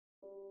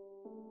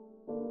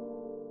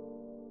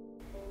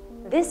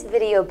This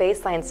video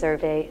baseline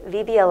survey,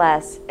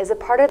 VBLS, is a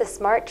part of the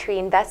Smart Tree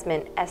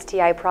Investment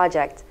STI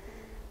project.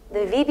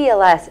 The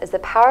VBLS is a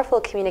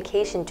powerful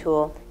communication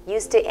tool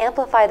used to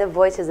amplify the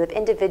voices of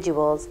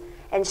individuals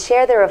and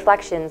share their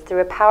reflections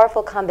through a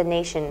powerful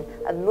combination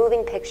of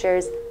moving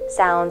pictures,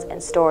 sounds,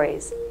 and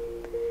stories.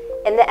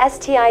 In the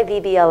STI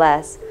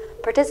VBLS,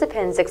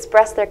 participants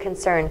express their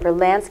concern for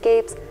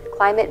landscapes,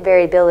 climate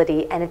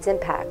variability, and its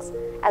impacts,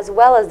 as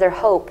well as their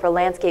hope for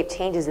landscape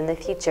changes in the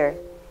future.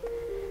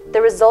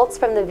 The results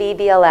from the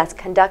VBLS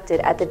conducted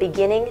at the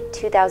beginning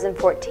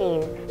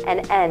 2014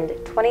 and end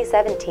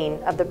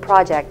 2017 of the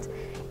project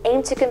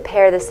aim to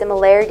compare the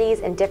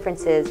similarities and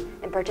differences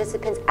in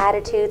participants'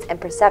 attitudes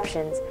and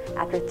perceptions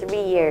after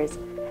 3 years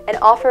and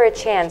offer a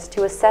chance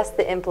to assess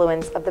the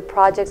influence of the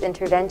project's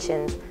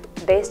interventions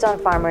based on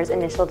farmers'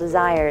 initial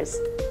desires.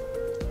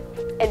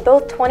 In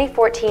both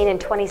 2014 and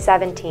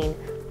 2017,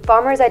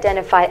 farmers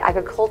identified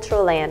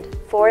agricultural land,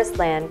 forest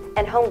land,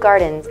 and home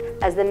gardens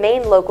as the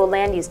main local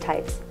land use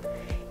types.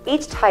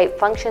 Each type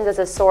functions as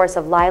a source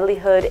of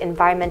livelihood,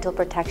 environmental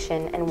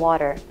protection, and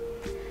water.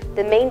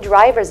 The main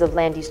drivers of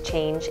land use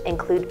change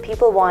include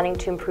people wanting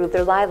to improve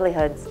their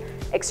livelihoods,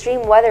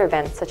 extreme weather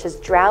events such as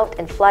drought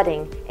and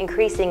flooding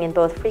increasing in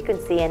both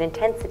frequency and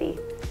intensity,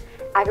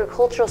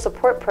 agricultural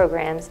support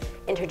programs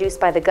introduced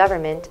by the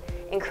government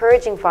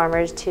encouraging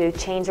farmers to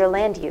change their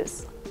land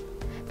use,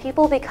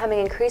 people becoming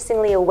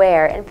increasingly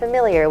aware and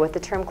familiar with the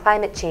term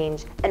climate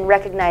change and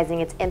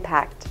recognizing its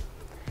impact.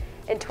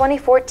 In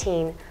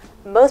 2014,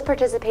 most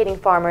participating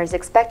farmers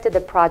expected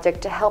the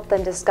project to help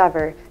them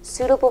discover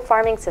suitable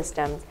farming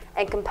systems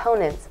and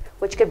components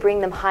which could bring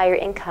them higher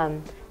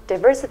income,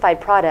 diversified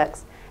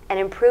products, and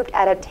improved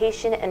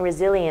adaptation and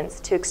resilience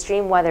to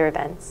extreme weather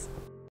events.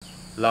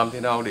 Làm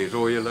thế nào để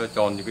rồi là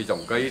chọn những cái giống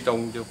cây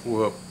trồng cho phù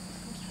hợp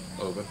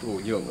ở cái thổ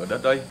nhưỡng ở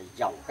đất đây.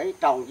 Giống cây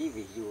trồng chứ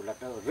ví dụ là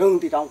rừng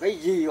thì trồng cây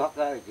gì hoặc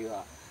là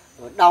dừa,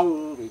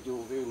 đông ví dụ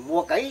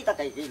mua cây ta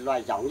cái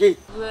loài giống gì.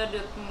 Vừa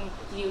được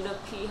giữ được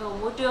khí hậu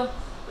môi trường,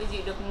 vừa giữ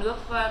được nước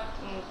và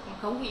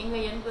không khí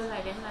người dân vừa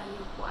lại đem lại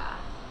hiệu quả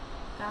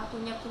cao thu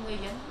nhập cho người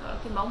dân, đó là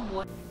cái mong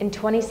muốn. In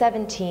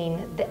 2017,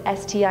 the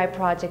STI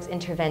project's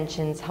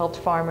interventions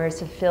helped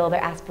farmers fulfill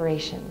their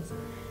aspirations.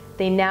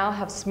 They now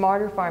have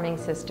smarter farming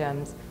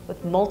systems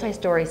with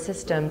multi-story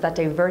systems that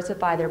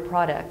diversify their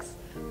products.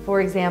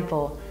 For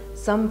example,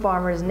 some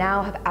farmers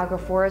now have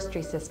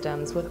agroforestry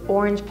systems with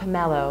orange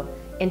pomelo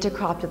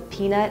intercropped with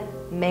peanut,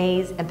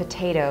 maize, and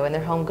potato in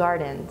their home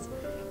gardens,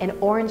 and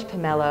orange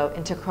pomelo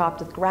intercropped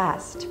with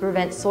grass to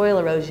prevent soil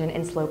erosion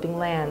in sloping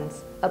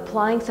lands.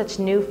 Applying such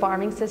new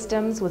farming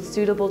systems with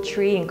suitable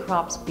tree and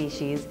crop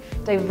species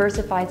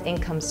diversifies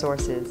income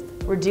sources,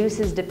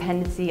 reduces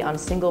dependency on a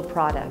single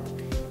product,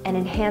 and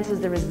enhances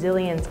the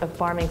resilience of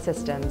farming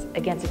systems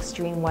against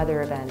extreme weather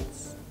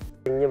events.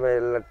 Như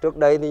vậy là trước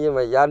đây thì như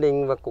vậy gia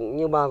đình và cũng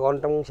như bà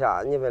con trong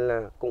xã như vậy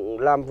là cũng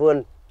làm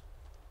vườn,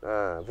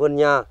 vườn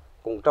nhà,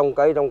 cũng trồng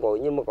cây trồng cối,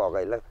 nhưng mà có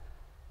cái là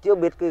chưa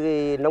biết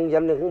cái nông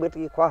dân thì không biết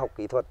cái khoa học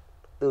kỹ thuật,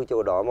 từ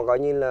chỗ đó mà coi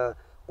như là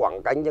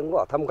quảng canh chẳng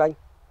có thâm canh,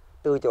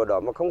 từ chỗ đó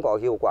mà không có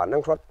hiệu quả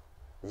năng suất,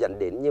 dẫn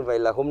đến như vậy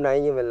là hôm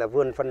nay như vậy là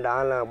vườn phân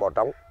đá là bỏ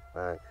trống.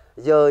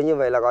 Giờ như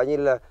vậy là coi như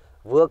là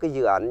vừa cái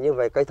dự án như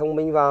vậy cây thông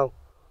minh vào,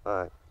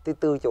 thì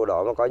từ chỗ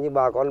đó mà coi như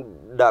bà con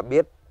đã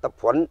biết tập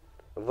huấn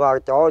và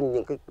cho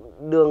những cái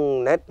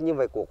đường nét như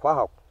vậy của khoa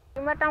học.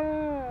 Nhưng mà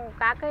trong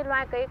các cái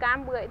loài cây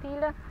cam bưởi thì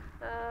là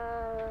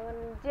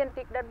diện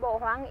tích đất bỏ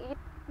hoang ít,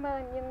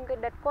 mà những cái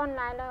đất còn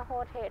lại là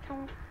họ thể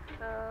trong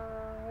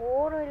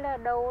ngô rồi là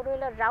đậu rồi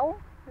là rau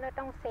là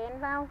trong xén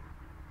vào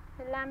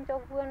làm cho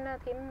vườn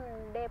thêm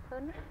đẹp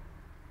hơn.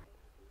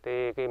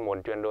 Thì cái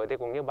muốn chuyển đổi thì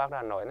cũng như bác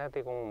đã nói là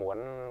thì cũng muốn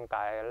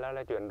cái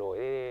là chuyển đổi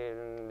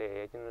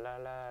để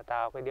là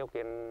tạo cái điều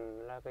kiện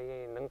là cái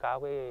nâng cao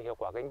cái hiệu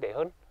quả kinh tế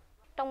hơn.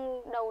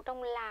 Trong đầu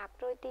trong lạc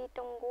rồi thì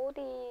trong gỗ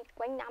thì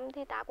quanh năm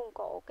thì ta cũng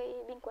có cái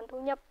bình quân thu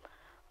nhập,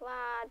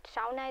 và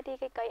sau này thì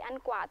cái cây ăn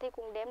quả thì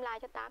cũng đem lại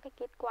cho ta cái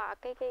kết quả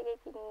cái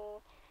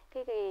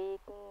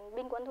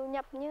bình quân thu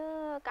nhập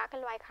như các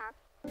cái loài khác.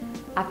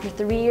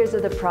 After 3 years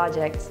of the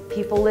project,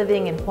 people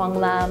living in Hoang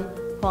Lam,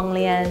 Hoang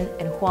Lian,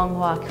 and Hoang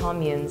Hoa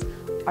communes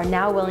are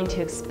now willing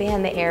to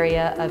expand the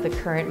area of the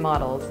current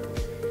models.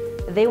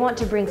 They want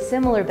to bring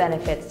similar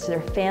benefits to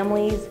their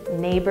families,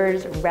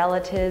 neighbors,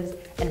 relatives,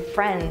 and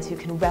friends who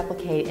can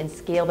replicate and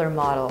scale their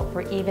model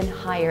for even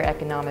higher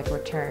economic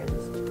returns.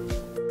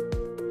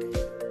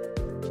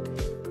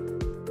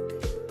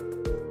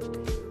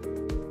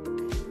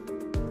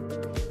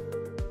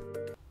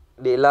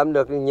 Để làm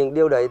được những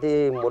điều đấy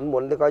thì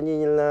muốn thì coi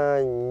như là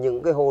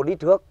những cái hồ đi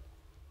trước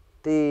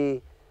thì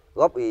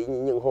góp ý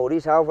những hồ đi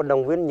sau và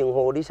động viên những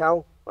hồ đi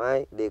sau,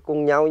 để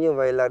cùng nhau như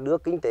vậy là đưa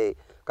kinh tế.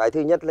 Cái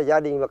thứ nhất là gia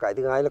đình và cái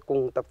thứ hai là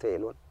cùng tập thể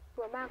luôn.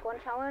 Của bà con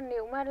sau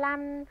nếu mà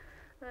làm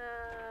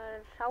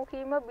sau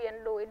khi mà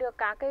biến đổi được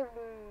các cái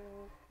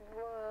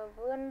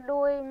vườn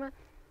đồi mà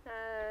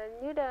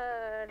như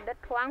là đất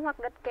hoang hoặc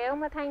đất kéo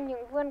mà thành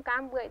những vườn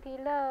cam bưởi thì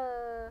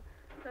là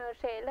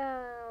sẽ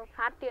là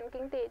phát triển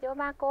kinh tế cho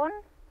bà con.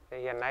 Thì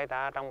hiện nay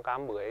ta trồng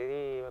cam bưởi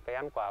thì cái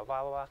ăn quả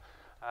vào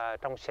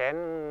trồng sen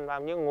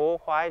vào như ngô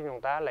khoai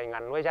chúng ta lấy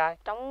ngắn nuôi dài.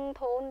 Trong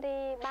thôn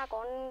thì bà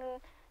con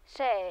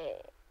sẽ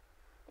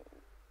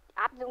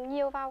áp dụng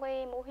nhiều vào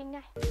cái mô hình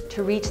này.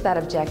 To reach that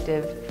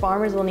objective,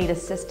 farmers will need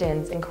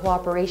assistance and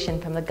cooperation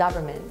from the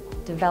government,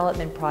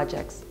 development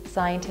projects,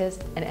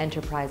 scientists, and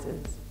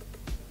enterprises.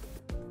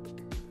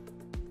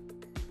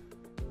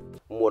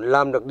 Muốn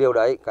làm được điều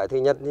đấy, cái thứ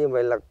nhất như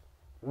vậy là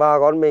bà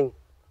con mình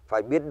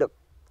phải biết được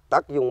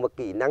tác dụng và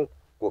kỹ năng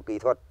của kỹ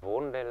thuật.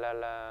 Vốn đây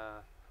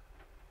là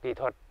kỹ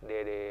thuật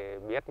để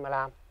biết mà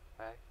làm.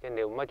 Đấy. Chứ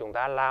nếu mà chúng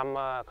ta làm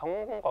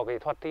không có kỹ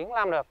thuật thì không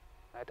làm được.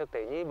 Đấy, thực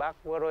tế như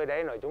bác vừa rồi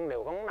đấy nói chung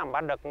nếu không nắm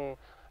bắt được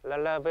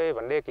là về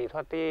vấn đề kỹ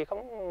thuật thì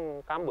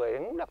không cam bưởi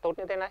cũng được tốt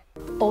như thế này.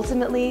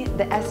 Ultimately,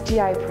 the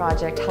SGI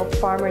project helped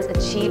farmers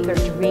achieve their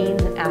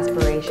dreams and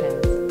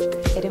aspirations.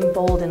 It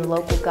emboldened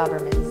local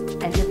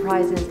governments,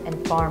 enterprises, and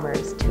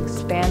farmers to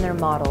expand their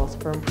models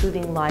for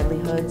improving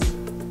livelihoods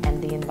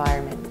and the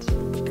environment.